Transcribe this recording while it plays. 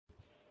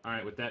All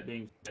right. With that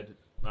being said,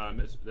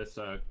 this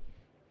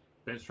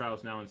bench trial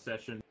is now in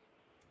session.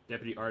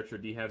 Deputy Archer,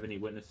 do you have any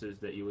witnesses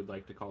that you would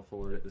like to call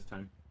forward at this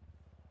time?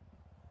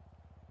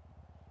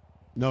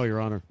 No, Your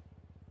Honor.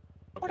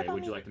 Okay.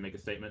 Would you like to make a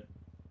statement?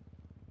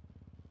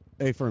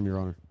 Affirm, Your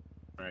Honor.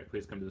 All right.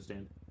 Please come to the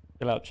stand.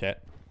 Chill out,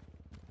 chat.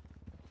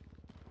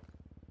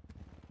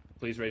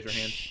 Please raise your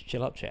hand. Shh,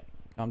 chill out, chat.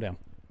 Calm down.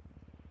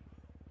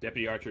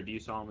 Deputy Archer, do you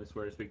solemnly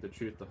swear to speak the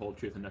truth, the whole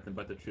truth, and nothing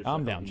but the truth?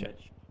 Calm down, chat.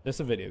 This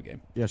is a video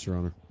game. Yes, Your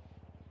Honor.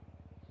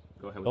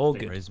 Go ahead with All the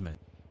good. statement.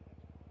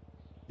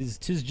 Tis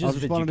just I was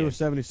responding to video a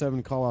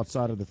 77 call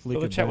outside of the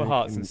Fleet chat with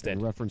hearts in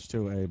instead. reference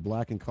to a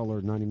black and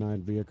colored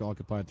 99 vehicle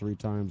occupied 3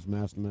 times,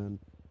 masked men.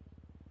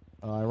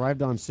 I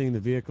arrived on scene the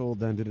vehicle,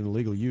 then did an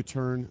illegal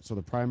U-turn. So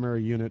the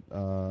primary unit,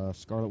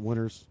 Scarlet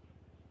Winters,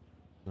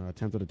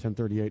 attempted a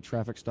 1038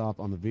 traffic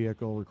stop on the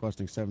vehicle,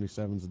 requesting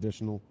 77s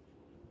additional.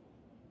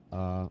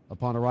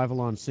 Upon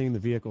arrival on scene, the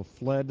vehicle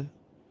fled.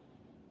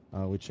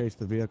 We chased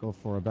the vehicle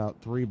for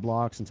about 3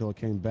 blocks until it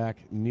came back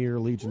near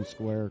Legion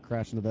Square,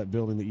 crashed into that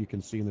building that you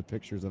can see in the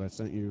pictures that I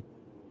sent you.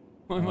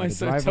 Why am I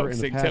so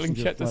toxic? Telling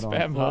chat to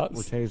spam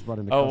hearts.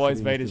 Oh, why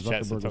is Vader's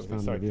chat so toxic?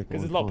 Sorry,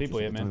 because there's a lot of people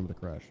here, man.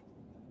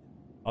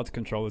 Hard to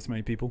control this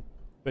many people,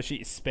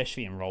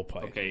 especially in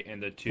roleplay. Okay,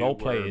 and the two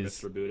roleplay is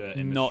Mr. Buddha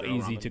and not Mr.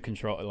 easy Ramen. to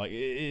control. Like it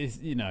is,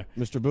 you know.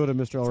 Mr. Buddha,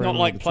 Mr. It's not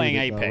like playing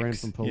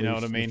Apex. You know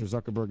what I mean?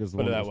 Mr. Zuckerberg is the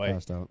Put it one that that way.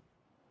 passed out.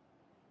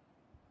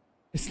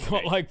 It's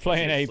not like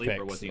playing Was he asleep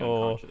Apex or was he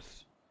or.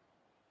 unconscious?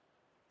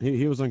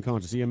 He was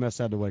unconscious. EMS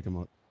had to wake him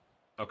up.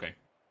 Okay.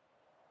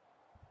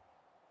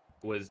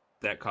 Was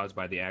that caused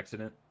by the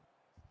accident?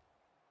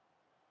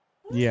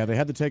 Yeah, they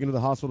had to take him to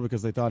the hospital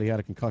because they thought he had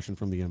a concussion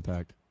from the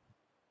impact.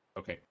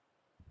 Okay.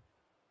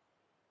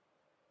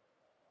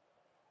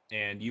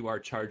 And you are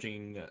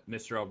charging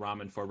Mr. L.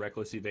 Rahman for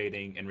reckless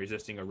evading and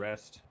resisting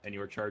arrest, and you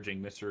are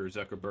charging Mr.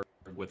 Zuckerberg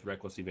with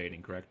reckless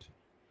evading, correct?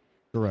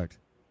 Correct.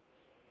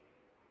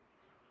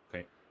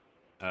 Okay.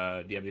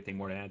 Do you have anything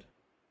more to add?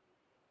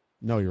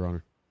 No, Your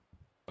Honor.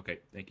 Okay,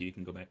 thank you. You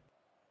can go back.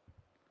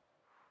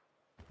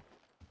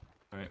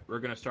 All right, we're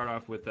going to start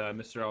off with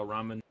Mr. L.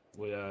 Rahman.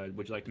 Would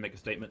you like to make a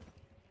statement?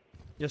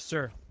 Yes,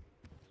 sir.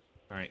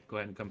 All right, go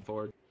ahead and come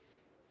forward.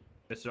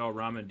 Mr. L.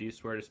 Rahman, do you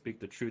swear to speak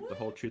the truth, the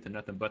whole truth, and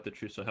nothing but the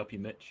truth, so help you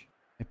Mitch?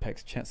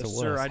 Apex chats are Yes,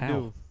 worse. sir, I How?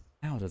 do.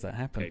 How does that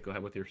happen? Okay, go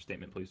ahead with your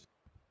statement, please.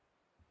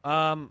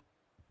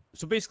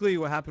 So basically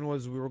what happened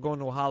was we were going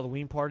to a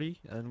Halloween party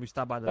and we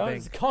stopped by the That bank.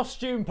 was a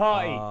costume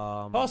party.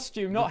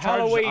 Costume, not the charge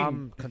Halloween.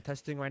 I'm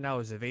contesting right now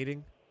is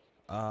evading.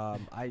 I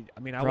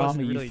mean, I Ramee,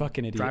 wasn't you really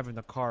fucking idiot. driving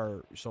the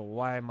car, so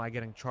why am I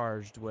getting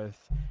charged with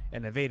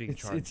an evading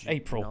charge? It's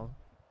April. You know?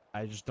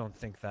 I just don't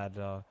think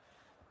that.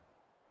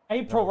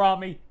 April,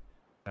 Ramee. You know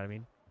what I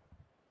mean?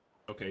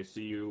 Okay, so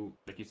you,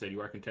 like you said,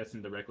 you are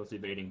contesting the reckless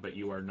evading, but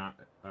you are not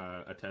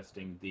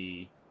attesting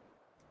the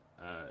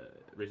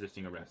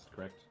resisting arrest,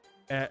 correct?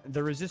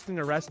 The resisting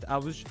arrest,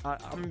 I'm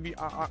gonna be,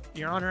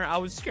 Your Honor, I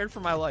was scared for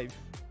my life.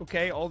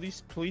 Okay, all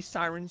these police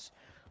sirens,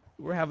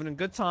 we were having a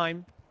good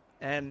time,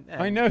 and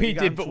I know he we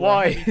got did, but into a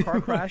why? heavy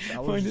car crash. I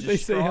Why was did they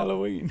say distraught.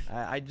 Halloween?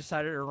 I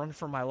decided to run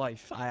for my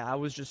life. I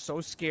was just so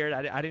scared.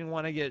 I didn't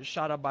want to get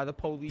shot up by the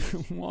police.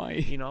 Why?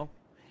 You know,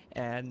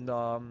 and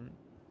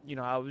you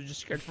know, I was just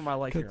scared for my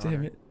life. God Your damn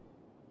Honor. it.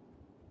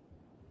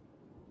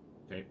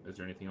 Okay, is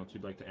there anything else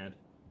you'd like to add?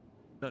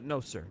 No,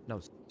 sir. No,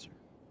 sir.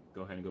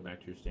 Go ahead and go back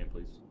to your stand,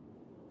 please.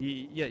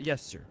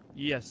 Yes, sir.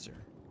 Yes, sir.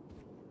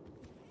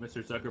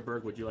 Mr.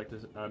 Zuckerberg, would you like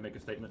to make a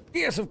statement?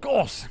 Yes, of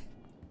course.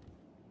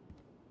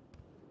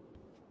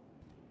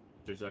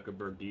 Mr.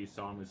 Zuckerberg, do you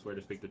solemnly swear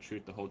to speak the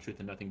truth, the whole truth,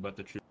 and nothing but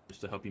the truth,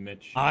 just to help you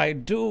Mitch? I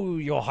do,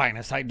 Your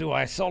Highness. I do.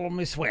 I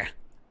solemnly swear.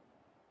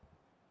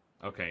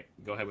 Okay,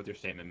 go ahead with your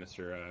statement,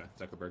 Mr.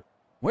 Zuckerberg.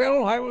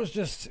 Well, I was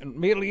just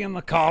merely in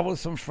the car with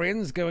some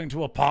friends going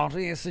to a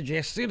party as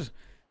suggested.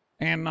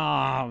 And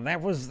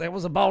that was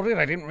about it.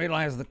 I didn't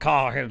realize the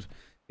car had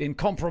been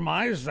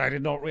compromised. I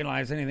did not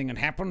realize anything had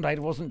happened. I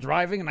wasn't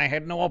driving and I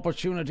had no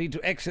opportunity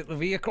to exit the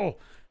vehicle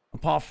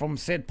apart from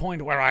said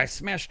point where I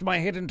smashed my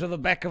head into the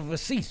back of the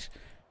seat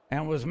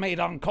and was made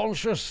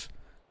unconscious.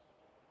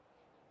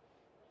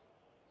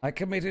 I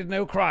committed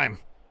no crime.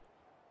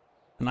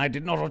 And I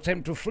did not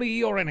attempt to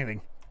flee or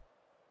anything.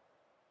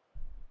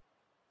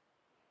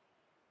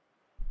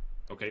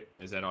 Okay,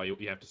 is that all you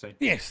have to say?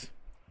 Yes.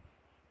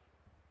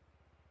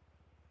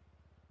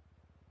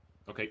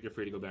 Okay, you're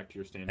free to go back to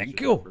your stand. Thank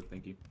Mr. you. Zuckerberg.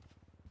 Thank you.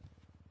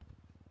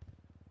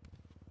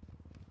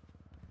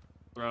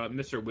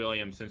 Mr.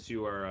 Williams, since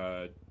you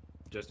are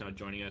just now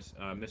joining us,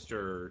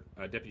 Mr.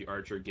 Deputy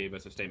Archer gave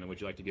us a statement. Would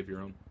you like to give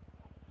your own?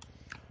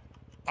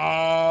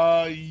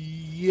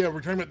 Yeah, we're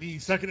talking about the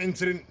second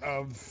incident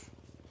of...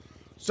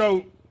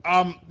 So,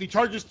 the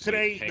charges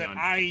today Hang that on.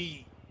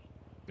 I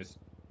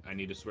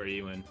need to swear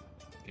you in.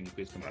 Can you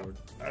please come forward?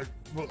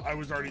 well, I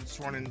was already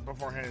sworn in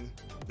beforehand.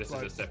 This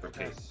but- is a separate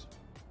okay. case.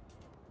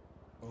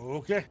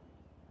 Okay.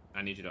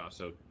 I need you to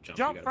also jump.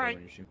 Jump You gotta right. go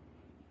when you shoot.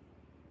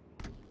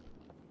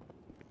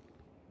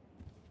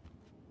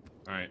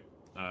 All right,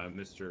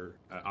 Mr.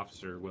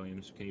 Officer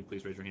Williams, can you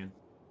please raise your hand?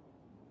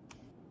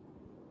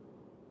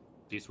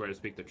 Do you swear to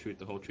speak the truth,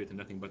 the whole truth, and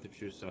nothing but the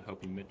truth, so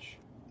help you, Mitch?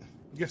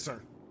 Yes,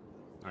 sir.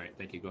 All right,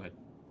 thank you. Go ahead.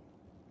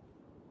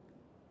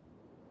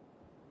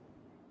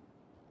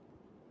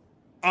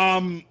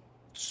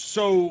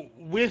 So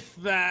with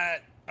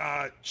that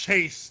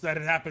chase that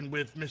had happened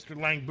with Mr.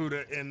 Lang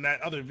Buddha in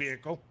that other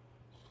vehicle,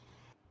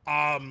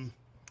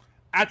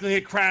 after they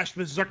had crashed,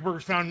 Mrs. Zuckerberg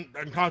was found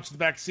unconscious in the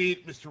back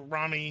seat. Mr.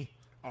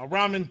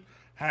 Raman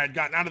had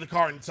gotten out of the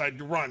car and decided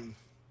to run.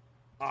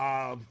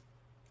 I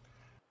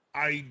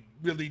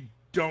really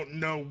don't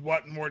know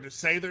what more to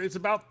say there is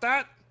about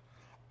that.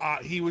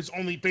 He was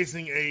only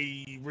facing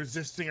a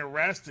resisting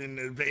arrest and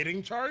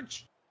evading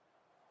charge.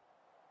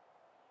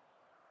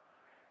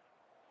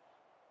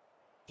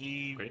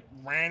 He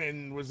ran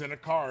and was in a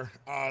car.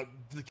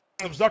 The case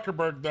of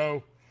Zuckerberg,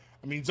 though,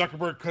 I mean,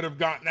 Zuckerberg could have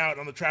gotten out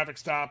on the traffic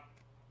stop,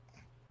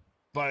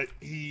 but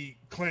he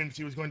claims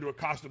he was going to a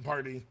costume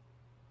party,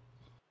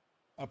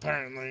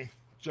 apparently,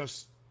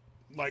 just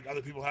like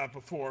other people have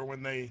before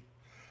when they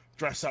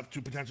dress up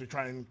to potentially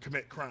try and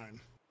commit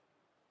crime.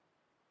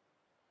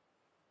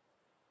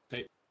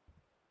 Okay.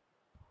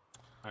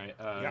 All right.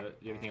 Yeah.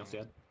 You have anything else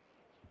to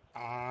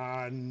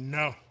add?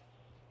 No.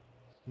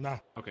 No.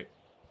 Okay.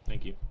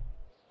 Thank you.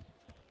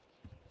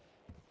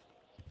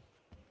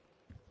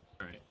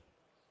 All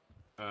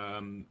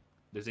right.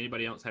 Does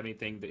anybody else have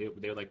anything that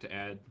they would like to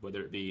add,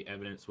 whether it be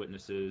evidence,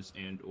 witnesses,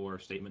 and/or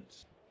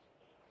statements?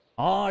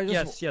 Oh,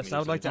 Yes, I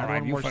would like to add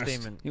one more first.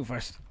 statement. You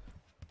first.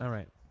 All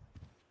right.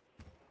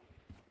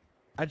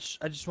 I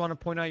just want to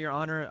point out, Your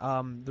Honor,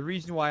 the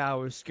reason why I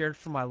was scared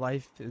for my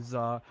life is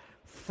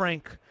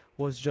Frank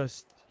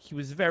was he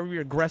was very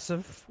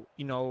aggressive,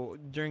 you know,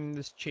 during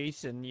this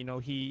chase, and you know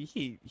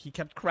he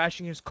kept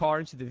crashing his car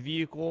into the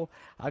vehicle.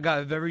 I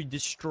got very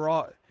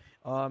distraught.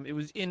 It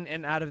was in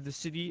and out of the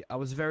city. I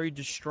was very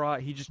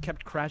distraught. He just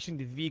kept crashing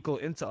the vehicle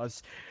into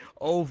us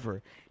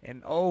over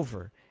and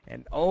over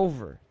and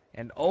over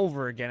and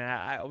over again. And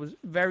I was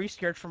very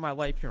scared for my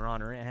life, Your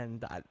Honor,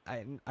 and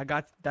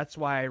that's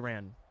why I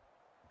ran.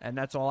 And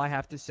that's all I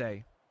have to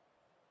say.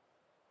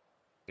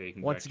 Okay,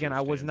 Once again, I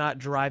was not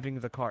driving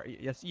the car.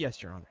 Yes,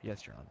 Your Honor.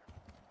 Yes, Your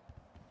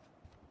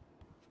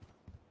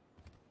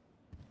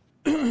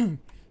Honor.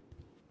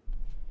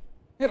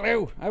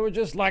 Hello. I would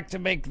just like to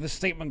make the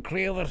statement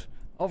clear that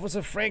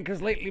Officer Frank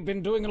has lately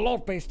been doing a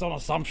lot based on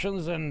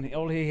assumptions, and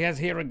all he has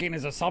here again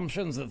is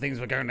assumptions that things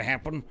were going to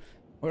happen,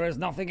 whereas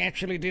nothing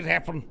actually did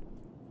happen.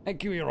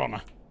 Thank you, Your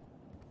Honor.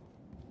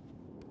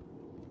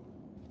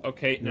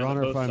 Okay, Your now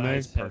Honor, both if I may.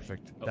 sides have-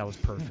 Perfect. That was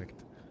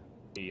perfect.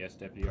 Yes,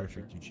 Deputy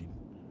Archer. Perfect,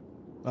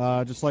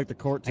 Eugene. Just like the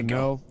court to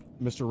know,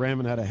 Mr.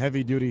 Ramon had a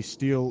heavy-duty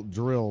steel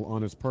drill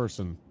on his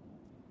person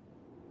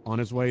on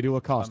his way to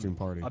a costume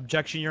party.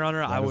 Objection, Your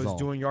Honor. That I is was all.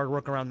 doing yard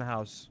work around the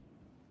house.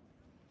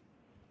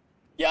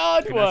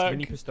 Yard Could ask work.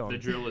 Vinny Pistone. The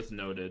drill is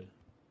noted.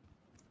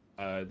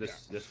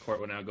 This court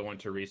will now go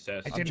into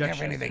recess. I didn't have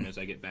Objection. As anything. soon as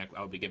I get back,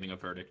 I'll be giving a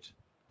verdict.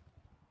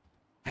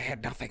 I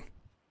had nothing.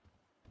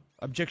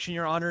 Objection,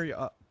 Your Honor.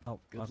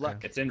 Good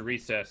luck. It's in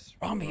recess.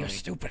 Rami, you're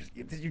stupid.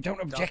 You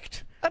don't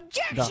object.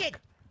 Objection!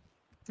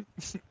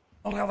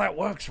 Not how that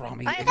works,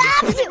 Rami. I Idiot.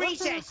 have the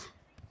recess!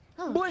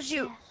 Bush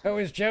you! Oh,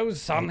 is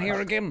Joe's son here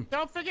again?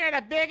 Don't forget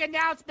a big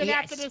announcement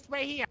Yes. after this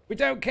right here. We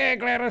don't care,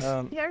 Gladys.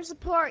 Here to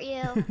support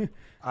you.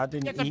 I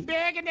didn't It's a eat.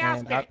 big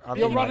announcement.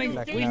 You're You running. do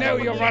We things know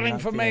that you're would running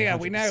be- for mayor.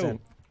 We know.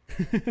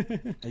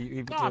 Are you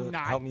able No, I'm to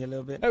not. help me a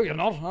little bit, No, you're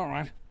not. All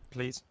right.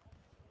 please?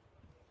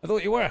 I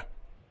thought you were.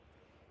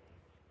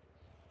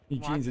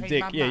 Eugene's a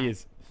dick. Yeah, he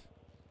is.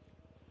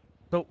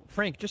 So,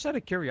 Frank, just out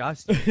of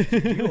curiosity,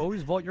 do you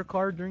always vault your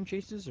car during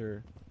chases,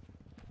 or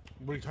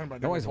What are you talking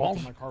about? No, Never he's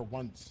vaulted won't. my car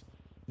once.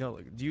 no?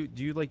 Like, do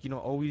you like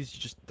always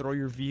just throw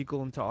your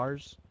vehicle into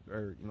ours,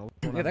 or what's going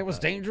Yeah, on that with was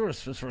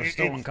dangerous just for a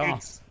stolen car.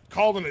 It's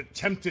called an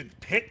attempted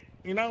pit.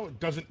 You know, it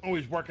doesn't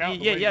always work out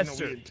the Yeah, way yes, we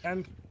sir.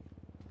 intend.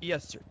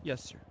 Yes, sir.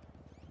 Yes, sir.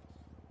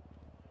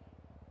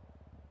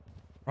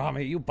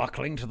 Rami, are you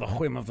buckling to the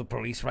whim of the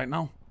police right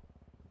now?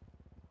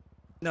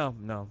 No.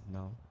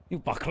 You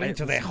buckling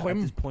to their Listen, at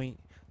whim? this point,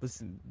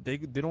 listen, they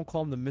don't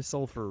call him the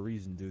missile for a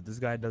reason, dude. This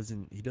guy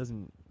doesn't.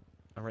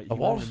 All right, The he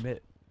won't what?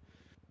 admit.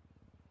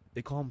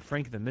 They call him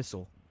Frank the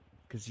Missile,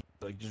 because he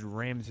just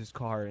rams his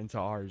car into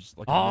ours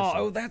like a missile.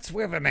 Oh, that's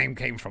where the name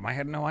came from. I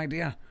had no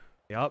idea.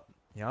 Yep.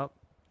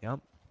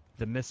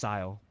 The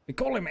missile. We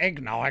call him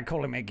Egg now. I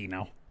call him Eggy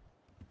now.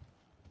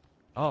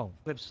 Oh.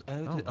 The all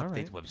right.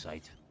 update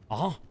website.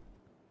 Uh-huh.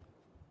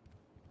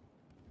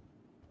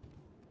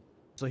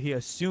 So he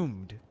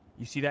assumed.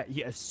 You see that?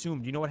 He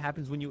assumed. You know what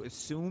happens when you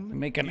assume?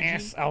 Make an Eugene?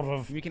 ass out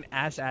of... You make an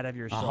ass out of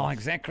yourself. Uh-huh,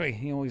 exactly.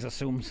 He always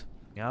assumes.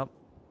 Yep.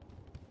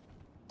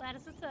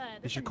 Gladys, this,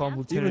 They should call him Do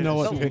Lieutenant. you even know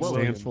what Assault PIC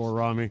Williams. stands for,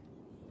 Rami?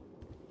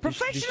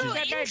 Professional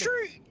they should-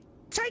 injury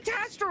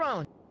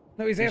testosterone!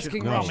 No, he's They should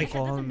asking call Rami. him-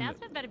 call this him-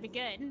 announcement better be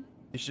good.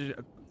 They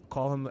should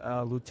call him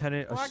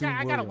Lieutenant Well, Assume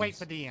I gotta wait Williams.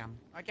 for DM.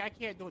 I can't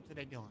do it till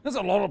they do it. There's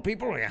a lot of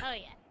people here. Oh,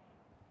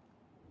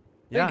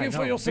 yeah. Yeah, Thank you I for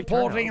know, your big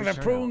supporting turnout, the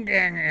big prune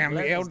gang and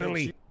the Gladys,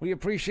 elderly. don't We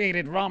appreciate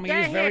it. Ramee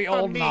They're is very here for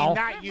old me, now.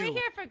 not We're you.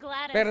 here for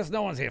Gladys. Gladys,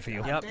 no one's here for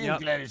you. Yep, Damn, yep.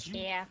 Gladys,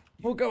 you Yeah.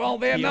 We'll go out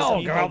there TSP now. Go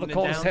out the holding it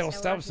coldest down. hell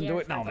steps and do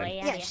it now then.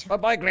 Yes.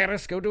 Bye-bye,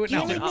 Gladys. Go do it Do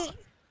you now. need then. me?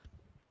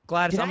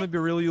 Gladys, Did I'm I- gonna be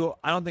real with you.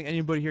 I don't think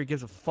anybody here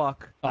gives a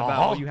fuck about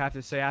Uh-huh. what you have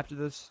to say after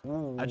this.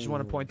 I just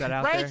want to point that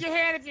out there. Raise your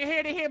hand if you're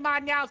here to hear my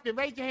announcement.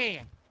 Raise your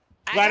hand.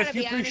 I Gladys, gotta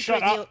you be please honest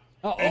shut with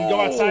you. up and go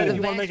outside The if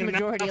you want to vast make an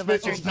majority of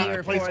announcement. us are It's not here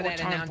a place for or that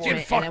time for announcement,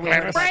 it. fuck, and then we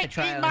heard Gladys. about the Frank,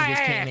 trial eat and my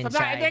just came ass. I'm not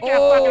inside. making a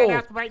Oh, fucking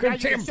announcement right now. You can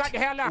contempt. shut the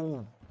hell up.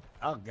 Ooh.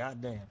 Oh,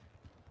 goddamn.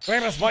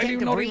 Gladys, why do you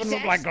Think not of even look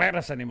recess? like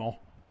Gladys anymore?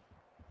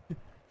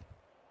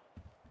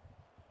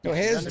 Your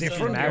hair's different.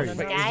 Your married. is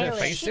your Stylish.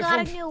 face She She got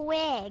a different? new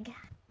wig.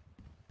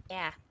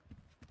 Yeah.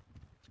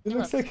 It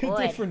looks like a good.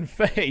 different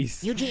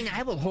face. Eugene,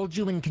 I will hold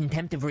you in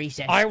contempt of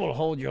recess. I will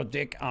hold your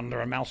dick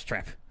under a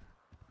mousetrap.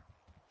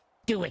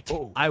 Do it.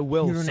 I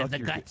will You don't suck have the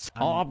your guts. dick.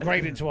 I'll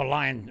upgrade it to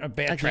a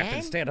bear trap Again?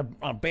 instead of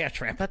a bear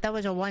trap. But that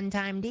was a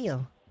one-time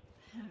deal.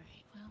 All right.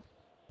 Well.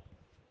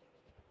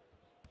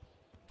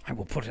 I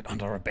will put it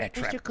under a bear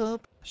trap. Mr.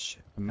 Coop. Shh.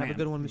 A Have a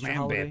good one, Mr. man,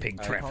 Holiday. bear, pig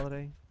Mr. trap.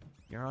 Holiday.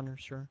 Your Honor,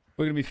 sure.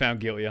 We're gonna be found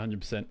guilty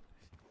 100%.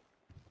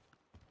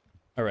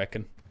 I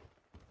reckon.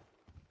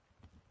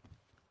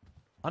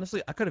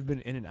 Honestly, I could have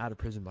been in and out of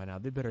prison by now.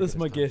 They better. That's get us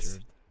my time guess.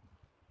 served.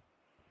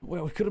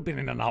 Well, we could have been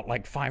in and out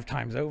like 5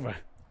 times over.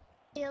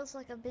 Feels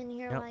like I've been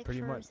here Yeah, like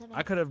pretty for much. 7.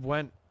 I could have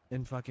went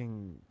and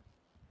fucking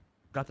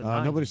got the.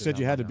 nines Nobody and been said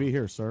you out had by to be now.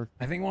 here, sir.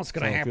 I think what's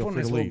going So to feel happen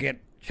free is to we'll leave. get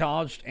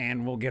charged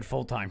and we'll get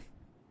full time.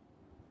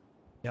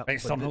 Yep,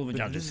 based but on who the but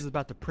judge This is. is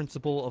about the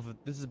principle of.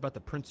 This is about the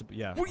principle.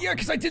 Yeah. Well, yeah,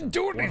 because I didn't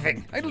do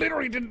anything. I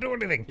literally didn't do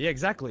anything. Yeah,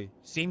 exactly.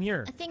 Same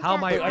here. I think How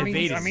am I that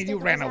evading? I mean, you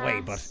Stick ran with away,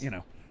 us. but you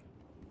know.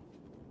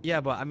 Yeah,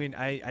 but I mean,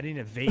 I didn't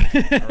evade.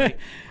 All right?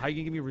 How you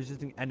gonna give me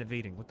resisting and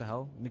evading? What the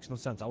hell? Makes no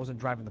sense. I wasn't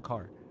driving the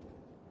car.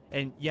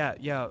 And yeah.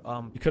 You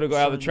could have got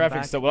out of the son traffic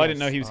back, stop. Well, I didn't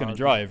know yes, he was going to the-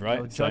 drive,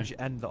 right? The So judge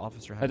and the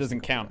officer. had that to doesn't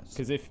stick count. with us.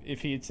 Because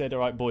if he had said, "All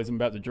right, boys, I'm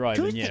about to drive,"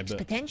 Two then yeah, sticks, but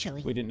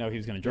potentially. we didn't know he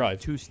was going to drive.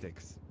 2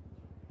 sticks.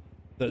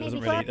 That Maybe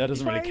doesn't four- really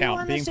four you count.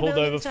 on the Being pulled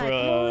civilian over for side, more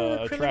on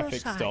the a criminal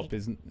traffic side. stop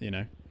isn't, I don't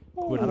know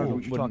what wouldn't you're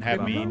wouldn't talking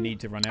have me about. need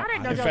to run out. I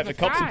didn't know In there fact, was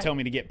the a cops would side. tell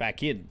me to get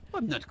back in.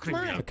 I'm not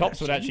criminal. The cops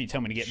would actually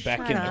tell me to get back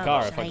Shut in the up,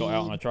 car if I got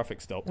out Saeed. on a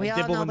traffic stop. We all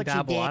Dibble know and what you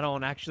dabble. did. I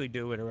don't actually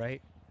do it,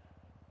 alright?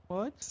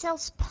 What?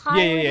 Sells Yeah,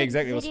 pirated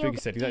exactly what video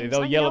Spooky said. Exactly. games.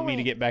 They'll I yell know at me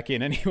to it. get back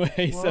in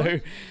anyway. What? So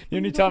the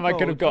only you time I go?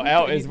 could have got Don't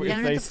out you is do if that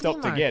they at the flea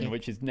stopped again, market?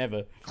 which is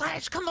never.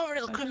 Gladys, come over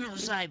to the criminal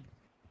side.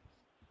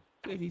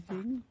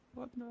 Anything?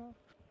 What? No.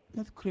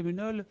 Not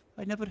criminal.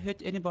 I never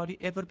hurt anybody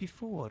ever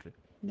before.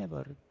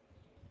 Never.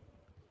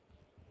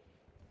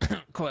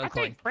 Coil I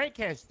coin. think Frank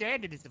has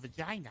standard as a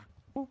vagina.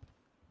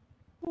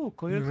 Oh,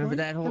 coil Remember coin?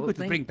 that I'm whole going to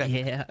thing? bring back.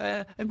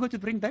 Yeah. I'm going to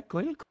bring back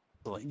coil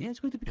coin. Yeah, it's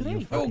going to be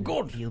great. Oh,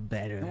 good. You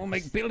better. And we'll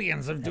make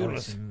billions of That was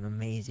dollars. some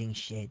amazing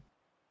shit.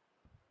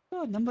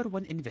 Oh,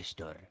 #1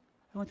 investor.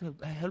 I want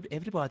to help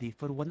everybody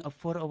for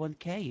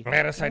 401k.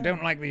 Gladys, I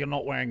don't like that you're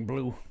not wearing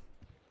blue.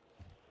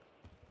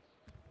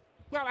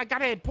 Well, I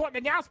got an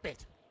important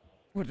announcement.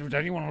 What,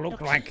 don't you want to look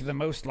like the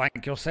most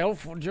like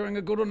yourself during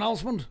a good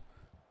announcement?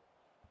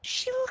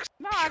 She looks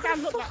No, I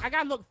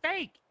gotta look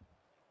fake.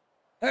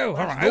 Oh,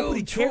 all right.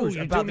 nobody Oh, true. cares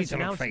You do about need this to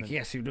look announcement. fake.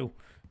 Yes, you do.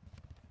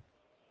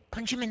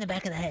 punch him in the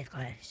back of the head,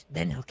 Gladys.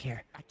 Then he'll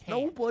care. I can't.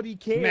 Nobody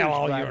cares. Mel,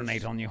 I'll Gladys.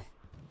 urinate on you.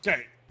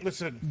 Okay,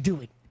 listen,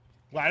 Do it.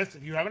 Gladys,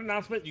 if you have an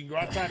announcement, you can go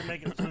outside and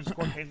make it as soon as the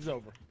court case is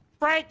over.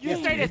 Frank, you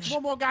say this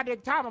one more goddamn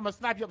time, I'm gonna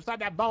slap you upside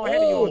that bald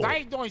head of yours. I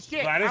ain't doing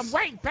shit. Gladys? I'm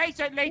waiting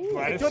patiently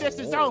Gladys? until this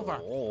is over.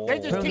 They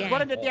just keep Yeah.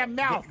 running their damn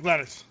mouth.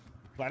 Gladys,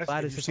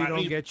 Gladys, if sign you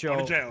don't me, get go to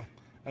your- jail.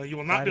 You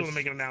will not be able to Gladys.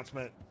 make an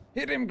announcement.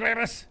 Hit him,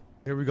 Gladys.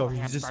 Here we go.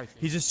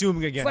 He's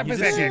assuming again. Slap He's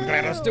his head in,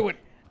 assuming. Gladys. Do it.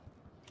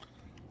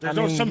 There's I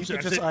no mean, you assumption.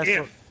 could I just said ask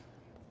for- if.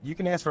 You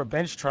can ask for a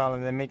bench trial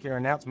and then make your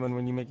announcement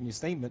when you're making your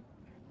statement.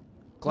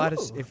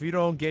 Gladys, if you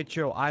don't get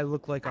your I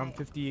look like I'm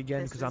 50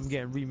 again because I'm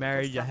getting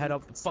remarried, you head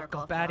up the fuck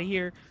up out of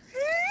here.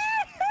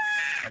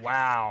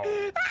 Wow.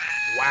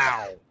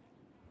 Wow.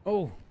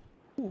 Oh,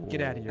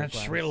 Get out of here. that's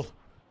Gladys. shrill.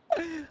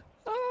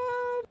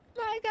 Oh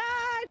my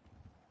God.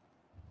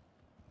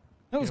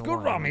 That was You good,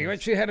 don't want Ramee. You this.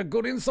 actually had a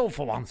good insult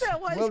for once.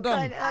 That was Well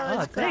done. good. That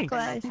was thanks. good,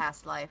 Gladys.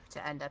 Past life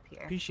to end up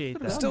here. Appreciate I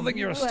that. still think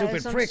you're a Gladys,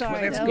 stupid I'm prick, but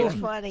sorry, that's that was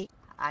good. funny.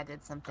 I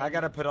did something I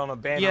gotta put on a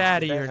band. Get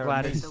outta here,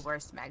 Gladys. the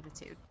worst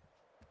magnitude.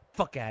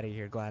 Fuck out of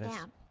here, Gladys.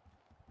 Yeah.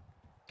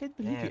 Can't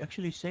believe you Yeah.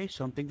 actually say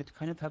something that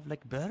kind of have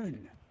like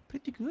burn.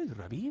 Pretty good,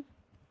 Ramee.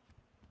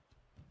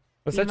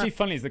 What's You're actually not-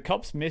 funny is the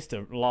cops missed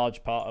a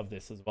large part of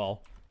this as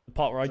well. The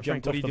part where I So,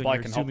 jumped Frank, what off are you the doing? bike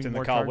You're and hopped assuming in the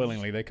more car charges?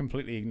 willingly. They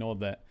completely ignored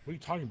that. What are you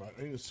talking about?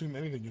 I didn't assume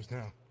anything just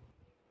now.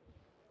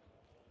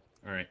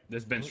 All right,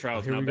 this bench trial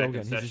is Here now we go back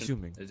again. in He's session.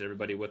 assuming. Is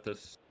everybody with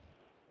us?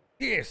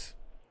 Yes.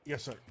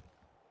 Yes, sir.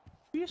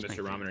 Yes, thank Mr.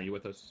 you. Ramen, are you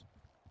with us?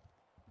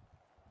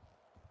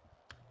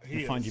 He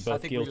We'll find you is. I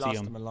both think we guilty lost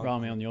on him a long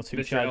Ramee time. on your 2 Mr.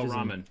 L. charges.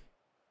 and- Ramen.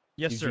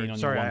 Yes, Eugene sir. on your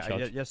Sorry. one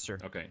charge. Yes, sir.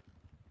 Okay.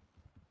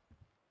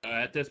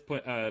 At this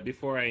point,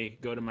 before I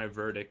go to my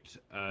verdict,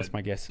 That's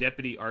my guess.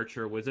 Deputy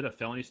Archer, was it a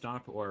felony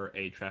stop or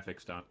a traffic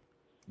stop?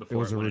 It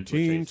was a went into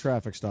routine chase?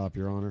 traffic stop,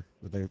 Your Honor,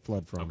 that they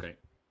fled from. Okay.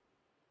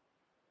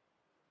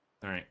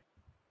 All right.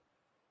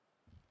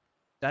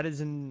 That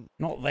is in.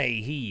 Not they,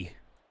 he.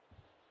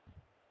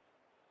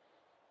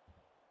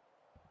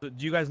 Do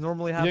you guys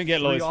normally have? You don't get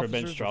 3 lawyers for a officers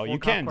bench trial. or 4 You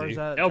cop can cars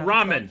do. at El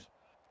traffic Ramen, stops?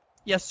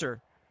 Yes,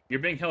 sir. you're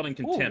being held in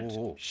contempt.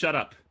 Ooh. Shut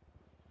up.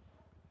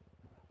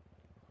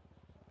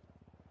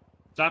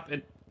 Stop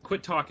and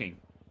quit talking.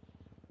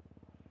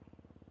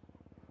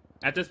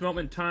 At this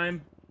moment in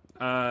time,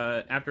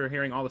 after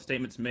hearing all the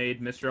statements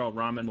made, Mr. El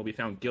Ramen will be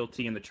found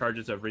guilty in the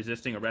charges of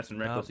resisting arrest and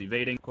reckless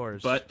evading. Of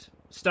course. But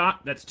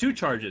stop. That's 2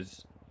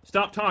 charges.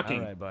 Stop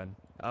talking. All right, bud.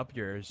 Up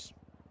yours.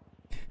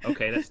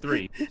 Okay, that's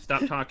 3.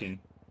 Stop talking.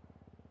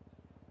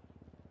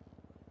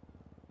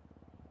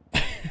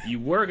 You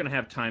were going to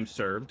have time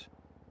served,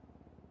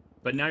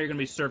 but now you're going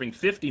to be serving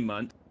 50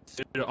 months.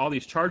 All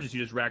these charges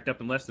you just racked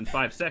up in less than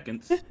 5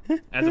 seconds,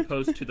 as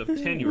opposed to the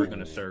 10 you were going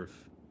to serve.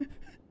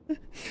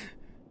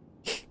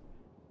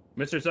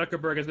 Mr.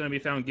 Zuckerberg is going to be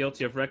found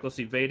guilty of reckless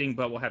evading,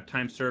 but will have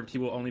time served. He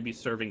will only be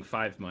serving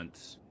 5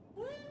 months.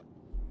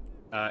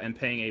 And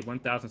paying a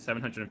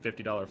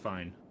 $1,750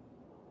 fine.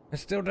 I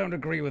still don't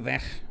agree with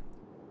that.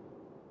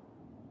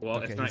 Well,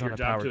 Okay, it's not he's on your a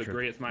job power to trip.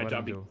 agree. It's my Let job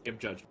him to do. give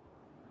judgment.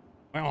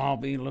 Well, I'll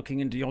be looking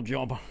into your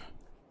job.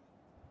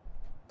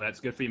 That's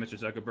good for you, Mr.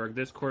 Zuckerberg.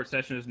 This court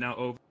session is now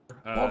over.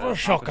 What a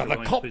shocker. Officer The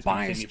Williams, cop please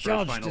biased continue for his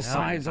judge final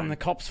decides time. on the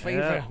cop's favor.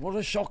 Yeah. What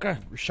a shocker.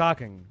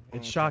 Shocking.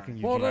 It's shocking,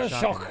 Eugene. What a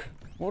shocking. shock.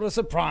 What a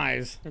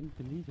surprise. Can't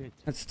believe it.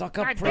 That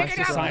stuck-up Hey, prick pick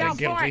it up, decided young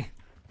guilty. boy.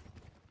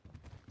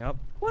 Yep.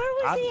 Where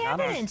was the I'm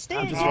evidence?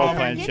 I'm just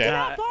role-playing shit.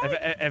 Yeah,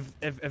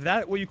 if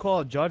that's what you call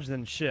a judge,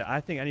 then shit.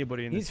 I think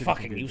anybody in this He's city can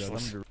fucking be a judge.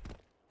 useless.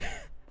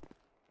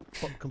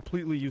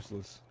 Completely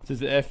useless. This is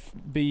the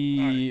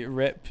FB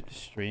rep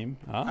stream.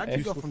 Huh? How'd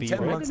you go from 10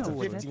 rep? months to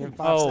 50 in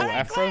 5 Oh, seconds?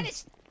 Afro?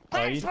 Gladys,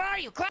 Gladys, you- where are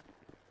you?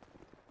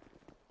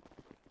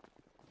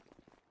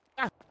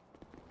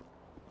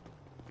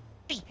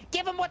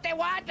 Give them what they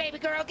want, baby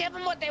girl. Give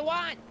them what they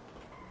want.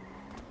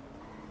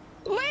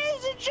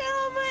 Ladies and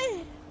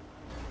gentlemen,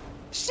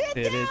 sit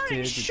down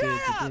and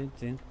shut up.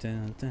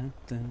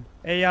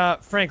 Hey,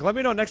 Frank, let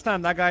me know next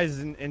time that guy's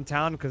in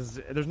town, because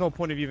there's no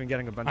point of even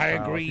getting a bench I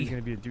trial if agree. he's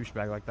gonna be a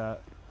douchebag like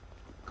that.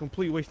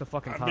 Complete waste of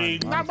fucking I time. mean-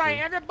 Nobody, honestly.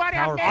 everybody,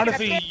 Power- I'm making a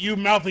Honestly, big- you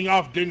mouthing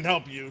off didn't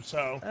help you,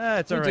 so.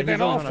 It's We alright. did that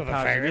He's always after on a the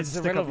powder. fact. He had It's to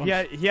stick up-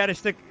 irrelevant. he had to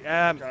stick.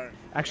 Okay.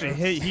 Actually,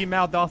 he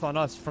mouthed off on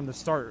us from the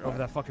start of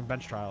that fucking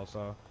bench trial.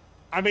 So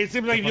I mean, it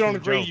seems like It's you don't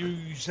fucking agree.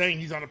 joke. You saying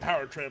he's on a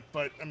power trip,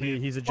 but I mean,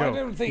 he's a Well, joke. I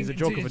don't think, He's a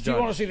joke of a do you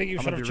judge. honestly think you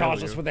I'm should gonna have be real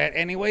charged with us you. with that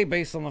anyway,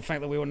 based on the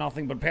fact that we were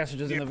nothing but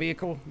passengers in the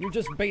vehicle? You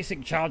just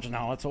basic charge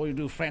now. That's all you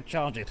do, flat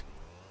charge it.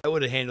 I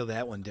would have handled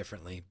that one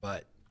differently,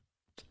 but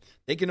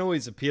they can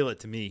always appeal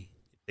it to me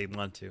if they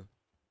want to.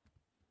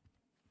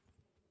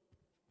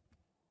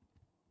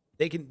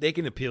 They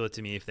can appeal it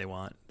to me if they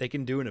want. They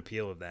can do an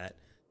appeal of that.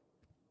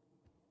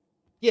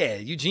 Yeah,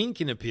 Eugene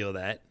can appeal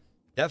that.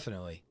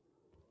 Definitely.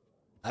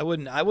 I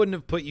wouldn't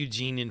have put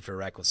Eugene in for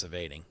reckless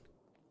evading.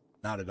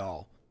 Not at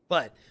all.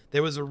 But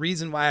there was a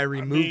reason why I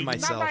removed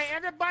myself. Nobody,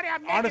 everybody,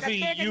 I'm making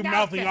honestly, a big you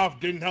mouthing announcement. off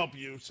didn't help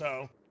you,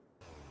 so.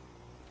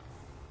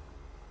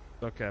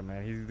 Okay,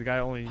 man. He's the guy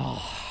only.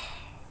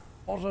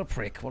 What a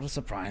prick. What a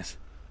surprise.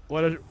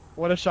 What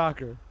a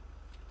shocker.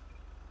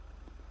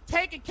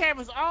 Taking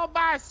cameras all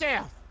by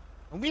itself.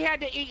 And we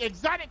had to eat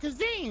exotic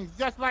cuisines,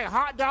 just like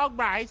hot dog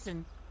rice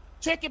and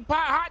chicken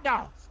pot hot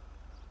dogs.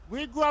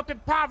 We grew up in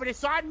poverty,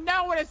 so I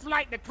know what it's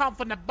like to come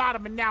from the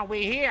bottom, and now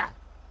we're here.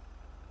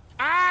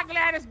 I,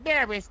 Gladys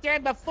Berry,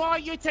 stand before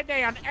you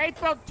today on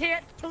April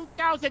 10th, It's after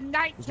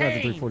 2019.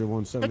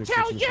 341, To 76.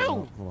 tell you.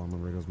 Hold on, my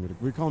radio's muted.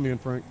 Will you call me in,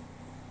 Frank?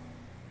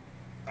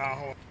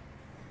 Hold on.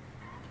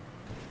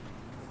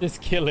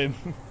 Just kill him.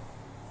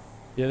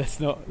 Yeah, that's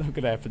not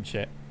gonna happen,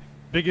 shit.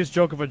 Biggest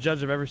joke of a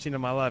judge I've ever seen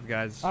in my life,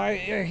 guys.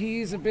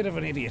 He's a bit of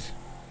an idiot.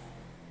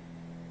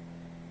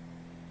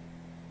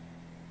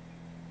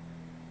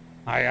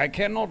 I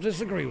cannot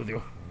disagree with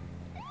you.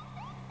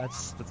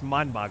 That's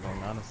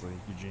mind-boggling, honestly,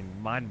 Eugene.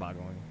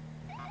 Mind-boggling.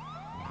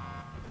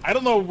 I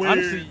don't know where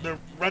Honestly, the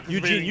reckless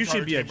Eugene, evading you should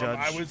charge be a came from.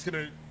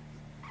 judge.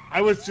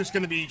 I was just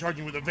gonna be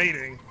charging with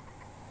evading.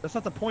 That's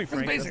not the point, It's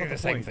Frank. That's basically not the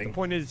the same point. thing. The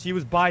point is he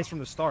was biased from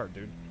the start,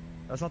 dude.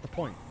 That's not the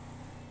point.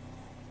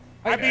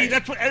 I mean,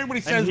 that's what everybody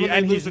says he- when they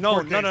and lose he's the known-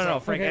 court no, case, no, no, so-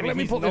 Frank. Okay, I mean, let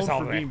me he's put this known out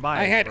for there. being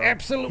biased, I had bro.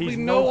 absolutely He's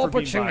no known for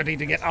being opportunity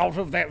to get out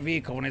of that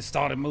vehicle when it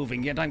started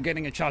moving, yet I'm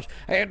getting a charge.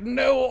 I had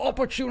no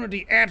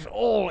opportunity at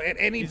all, at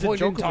any He's a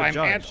point in joke of a time,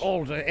 judge. at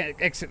all,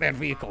 to exit that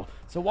vehicle.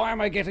 So why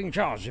am I getting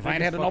charged? If I had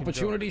Biggest had an fucking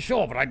opportunity,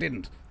 sure, but I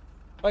didn't.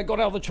 If I got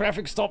out of the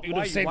traffic stop, you'd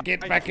Why- have said, why- get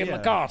back in the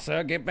yeah. car,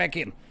 sir, get back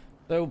in.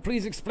 So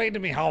please explain to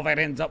me how that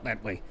ends up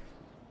that way.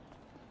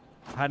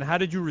 And how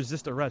did you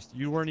resist arrest?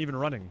 You weren't even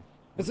running.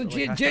 It's a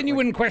Like,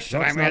 genuine question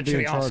That's I'm not actually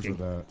being charged asking.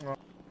 with that.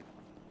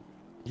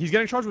 He's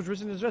getting charged with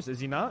resisting arrest, is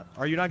he not?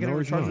 Are you not getting No,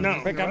 he's charged? not.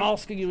 with Rick, I'm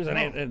asking you as an,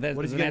 No. as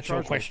What is he an getting actual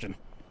charged with? question.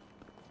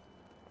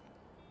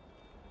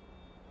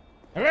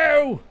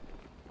 Hello?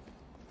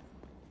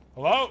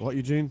 Hello? What,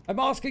 Eugene? I'm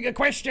asking a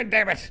question,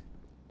 damn it!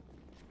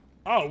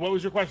 Oh, what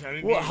was your question? I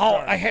didn't Well, hear you, how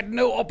sorry. I had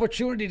no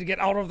opportunity to get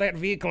out of that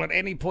vehicle at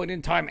any point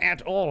in time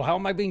at all. How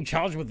am I being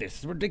charged with this?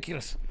 It's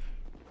ridiculous.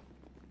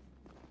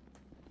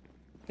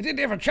 I didn't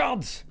have a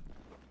chance.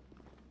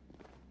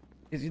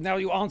 Now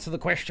you answer the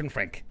question,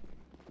 Frank.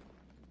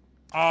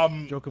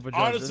 Joke of a judge.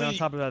 Honestly, and on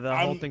top of that,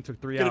 that whole thing took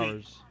 3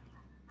 hours.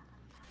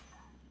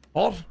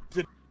 What?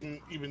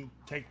 Didn't even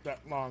take that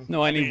long.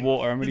 No, I need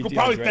water. I'm You really could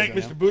probably dehydrated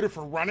thank right Mr. Buddha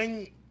for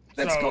running.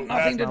 That's so got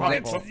nothing to do. probably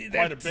That's, quite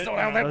a that's bit not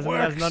how now. that That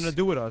works. has nothing to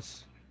do with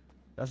us.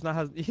 That's not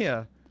how.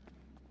 Yeah.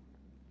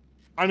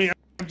 I mean,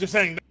 I'm just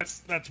saying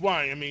that's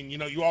why. I mean, you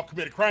know, you all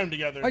commit a crime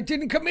together. I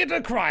didn't commit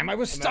a crime. I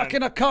was And stuck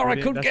then- in a car I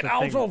That's couldn't get the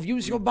out thing. of.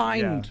 Use your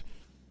mind.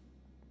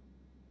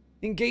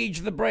 Engage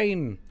the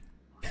brain.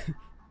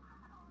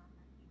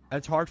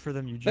 That's hard for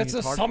them, Eugene. That's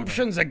It's hard for them.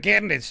 assumptions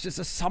again. It's just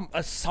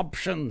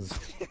assumptions.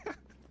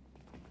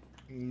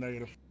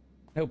 Negative.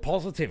 No,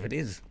 positive it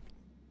is.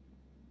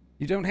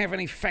 You don't have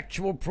any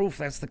factual proof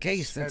that's the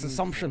case. That's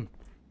assumption.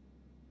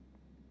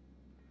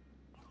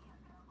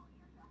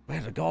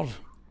 Swear to God.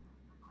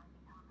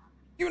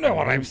 You know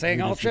what I'm saying,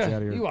 we just get you out Archer.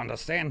 of here. You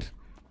understand.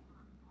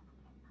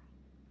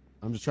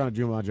 I'm just trying to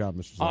do my job,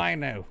 Mr. Seth. I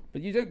know.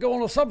 But you don't go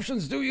on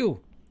assumptions, do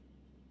you?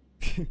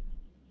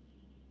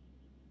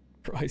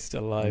 Christ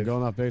I'm alive.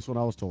 going off base what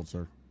I was told,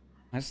 sir.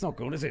 That's not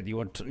good, is it? You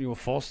were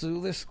forced to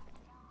do this?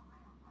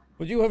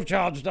 Would you have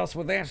charged us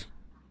with that?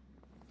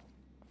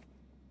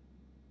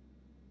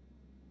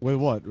 With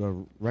what?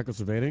 Reckless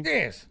evading?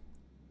 Yes.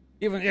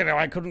 Even, I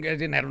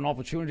didn't have an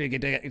opportunity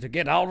to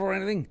get out or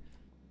anything.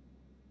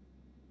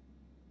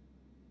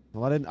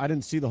 Well, I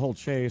didn't see the whole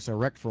chase. I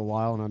wrecked for a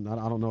while, and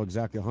I don't know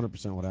exactly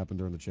 100% what happened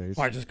during the chase.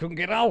 I just couldn't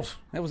get out.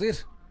 That was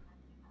it.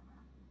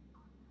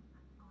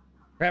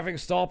 Traffic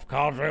stop,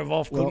 car drove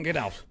off, couldn't get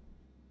out.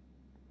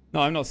 No,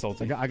 I'm not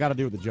salty. I got to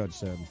do what the judge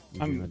said.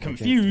 I I'm can't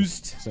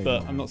confused, say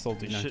but no. I'm not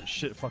salty now.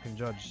 Shit, fucking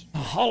judge.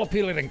 I'll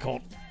appeal it in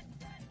court.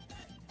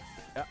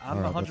 I'm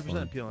All right, that's 100% fine.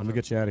 appealing. I'm gonna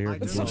get you out of here.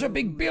 It's such a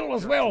big bill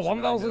as well.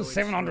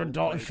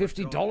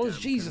 $1,750.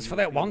 Jesus, for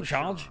that one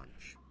charge.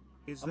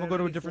 I'm gonna go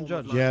to a different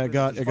judge. Yeah, it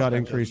got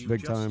increased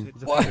big time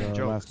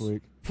last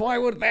week. Why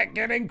would that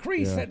get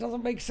increased? Yeah. That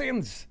doesn't make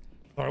sense.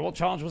 Sorry, what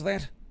charge was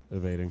that?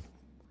 Evading.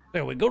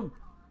 There we go.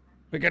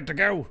 We get to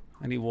go.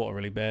 I need water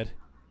really bad.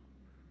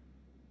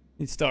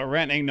 You start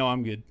ranting? No,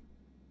 I'm good.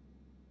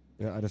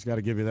 Yeah, I just got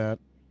to give you that.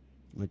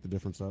 Make the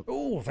difference up.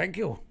 Oh, thank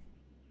you.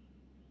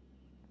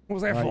 What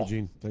was that All right, for?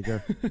 Eugene, take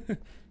care.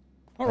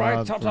 All right,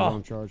 for the ta-ta.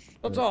 wrong charge.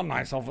 Ta-ta,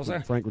 nice officer.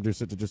 Frank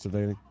reduced it to just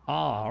evading.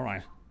 Ah, all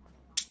right.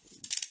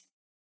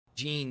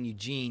 Eugene,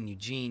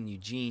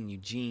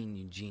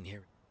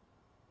 here.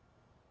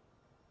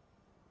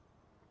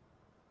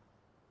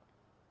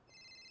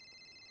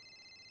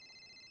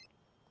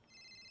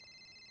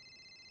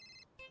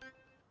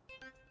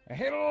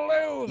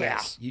 Hello there.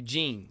 Yes,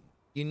 Eugene.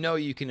 You know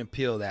you can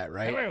appeal that,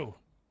 right? Hello.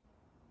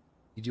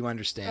 You do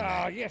understand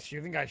that? Yes,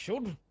 you think I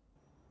should?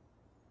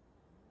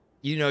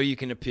 You know you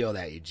can appeal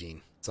that,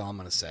 Eugene. That's all I'm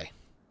gonna say.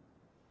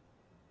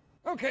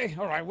 Okay,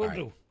 all right, we'll All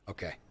right. do.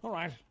 Okay. All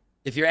right.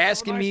 If you're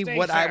asking nice me day,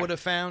 what I sir. would have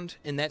found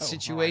in that Oh, all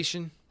right.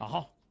 situation,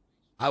 Uh-huh.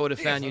 I would have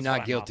Yes, found you that's not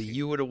what I'm guilty. asking.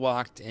 You would have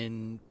walked,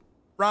 and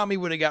Ramee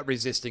would have got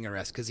resisting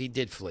arrest because he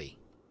did flee.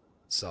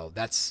 So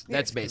that's Yes,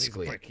 'cause he's a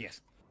basically prick, it.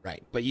 yes.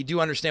 Right. But you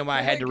do understand why I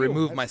Well, had to thank you.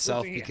 remove That's good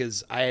myself to hear.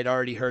 because I had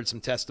already heard some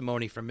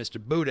testimony from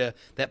Mr. Buddha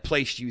that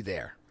placed you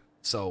there.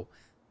 So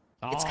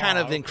it's kind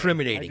of okay. I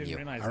incriminating didn't you.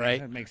 realize All that. right?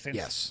 That makes sense.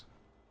 Yes.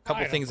 A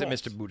couple Right, of things that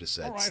course. Mr. Buddha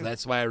said. All So right.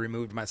 that's why I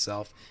removed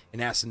myself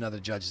and asked another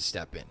judge to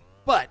step in.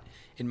 But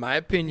in my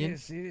opinion,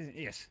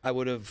 Yes. I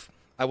would have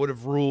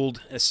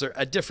ruled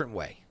a different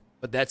way.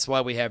 But that's why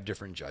we have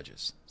different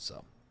judges.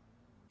 So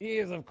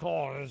Yes, of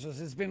course.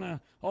 It's been an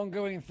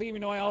ongoing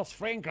theme. I asked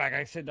Frank, like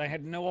I said, I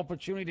had no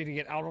opportunity to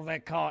get out of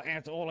that car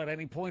at all at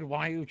any point.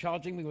 Why are you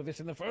charging me with this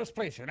in the first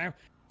place,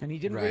 And he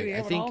didn't really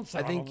have an answer.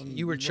 I think other than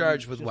you were when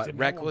charged with just what? didn't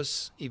have one.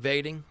 Reckless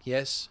evading?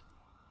 Yes.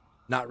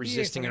 Not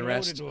resisting yes,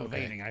 arrest. To Okay.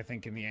 evading, I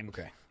think in the end.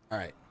 Okay. All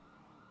right.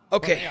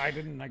 But, Okay. yeah,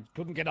 I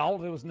couldn't get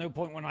out. There was no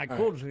point when I All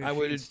could. right. If I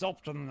would- he'd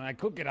stopped and I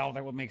could get out,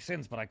 that would make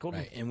sense, but I couldn't.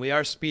 Right. And we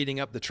are speeding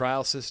up the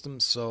trial system,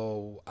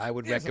 so I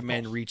would Yes, of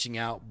recommend course. reaching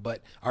out.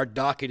 But our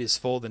docket is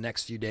full the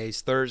next few days.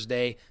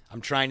 Thursday,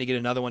 I'm trying to get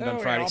another one done Oh,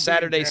 yeah, Friday. I'll be in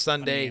Saturday, Germany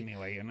Sunday.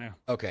 Anyway,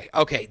 Okay.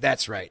 Okay,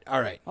 that's right.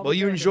 All right. I'll Well, be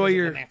you going to enjoy visit the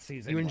your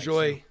Nazis you anyway,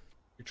 enjoy so-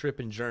 your trip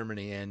in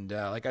Germany, and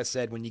like I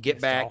said, when you get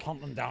Yes, back, I'll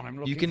hunt them down. I'm you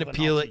looking can for the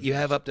appeal it. Nazis. You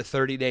have up to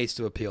 30 days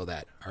to appeal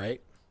that. All right.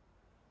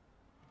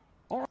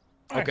 All right.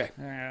 Okay.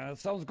 That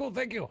sounds good.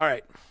 Thank you. All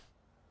right.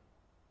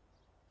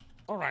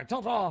 All right.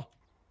 Ta-ta.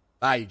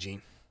 Bye,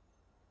 Eugene.